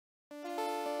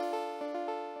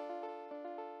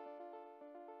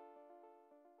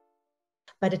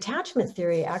But attachment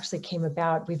theory actually came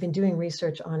about. We've been doing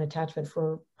research on attachment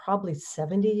for probably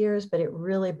 70 years, but it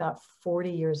really about 40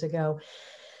 years ago,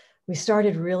 we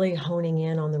started really honing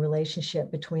in on the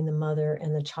relationship between the mother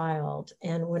and the child.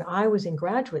 And when I was in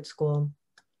graduate school,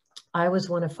 I was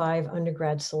one of 5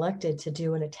 undergrads selected to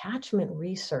do an attachment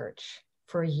research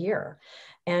for a year.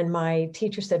 And my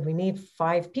teacher said, we need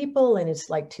 5 people and it's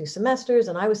like 2 semesters.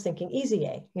 And I was thinking easy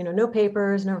A, no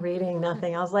papers, no reading,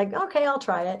 nothing. I was like, okay, I'll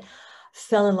try it.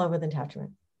 Fell in love with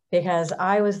attachment because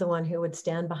I was the one who would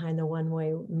stand behind the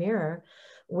one-way mirror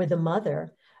with the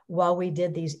mother while we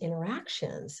did these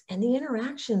interactions. And the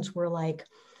interactions were like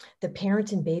the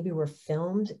parent and baby were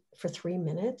filmed for 3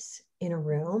 minutes in a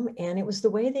room. And it was the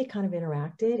way they kind of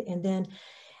interacted. And then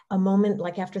a moment,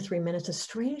 like after 3 minutes, a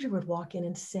stranger would walk in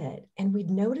and sit, and we'd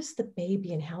notice the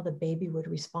baby and how the baby would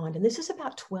respond. And this is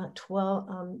about 12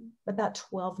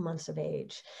 months of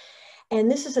age. And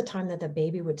this is a time that the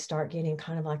baby would start getting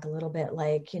kind of like a little bit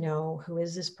like, who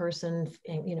is this person,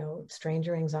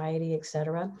 stranger anxiety, et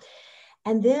cetera.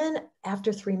 And then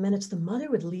after 3 minutes, the mother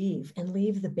would leave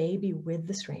the baby with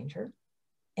the stranger.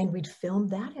 And we'd film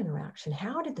that interaction.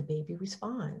 How did the baby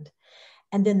respond?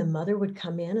 And then the mother would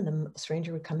come in and the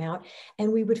stranger would come out,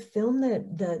 and we would film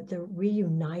the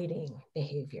reuniting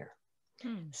behavior.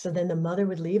 So then the mother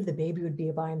would leave, the baby would be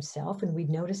by himself, and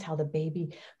we'd notice how the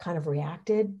baby kind of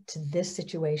reacted to this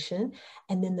situation.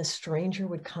 And then the stranger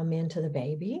would come into the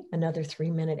baby, another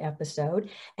 3-minute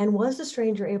episode. And was the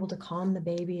stranger able to calm the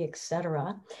baby,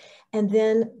 etc.? And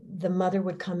then the mother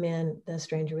would come in, the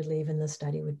stranger would leave, and the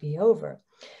study would be over.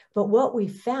 But what we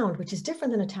found, which is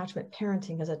different than attachment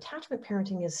parenting, is attachment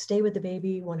parenting is stay with the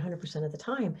baby 100% of the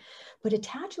time. But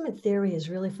attachment theory is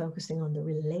really focusing on the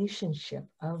relationship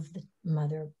of the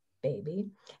mother-baby.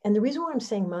 And the reason why I'm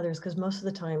saying mother is because most of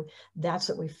the time, that's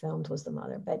what we filmed was the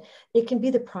mother. But it can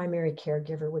be the primary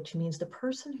caregiver, which means the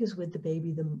person who's with the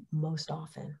baby the most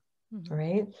often,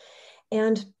 right?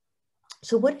 And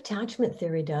so what attachment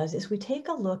theory does is we take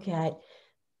a look at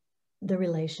the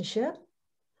relationship.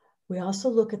 We also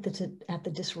look at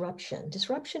the disruption.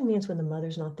 Disruption means when the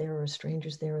mother's not there or a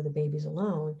stranger's there or the baby's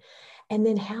alone, and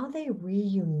then how they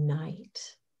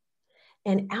reunite.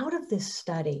 And out of this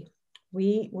study,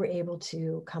 we were able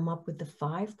to come up with the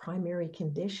 5 primary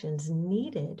conditions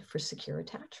needed for secure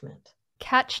attachment.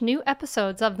 Catch new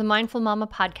episodes of the Mindful Mama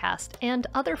podcast and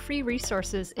other free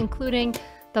resources, including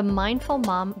the Mindful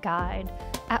Mom Guide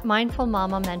at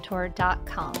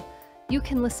mindfulmamamentor.com. You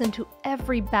can listen to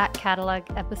every back catalog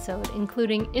episode,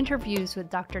 including interviews with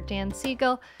Dr. Dan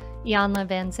Siegel, Iyanla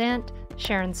Vanzant,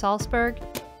 Sharon Salzberg,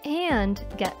 and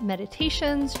get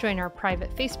meditations, join our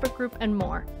private Facebook group, and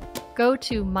more. Go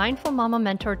to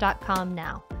mindfulmamamentor.com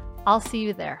now. I'll see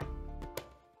you there.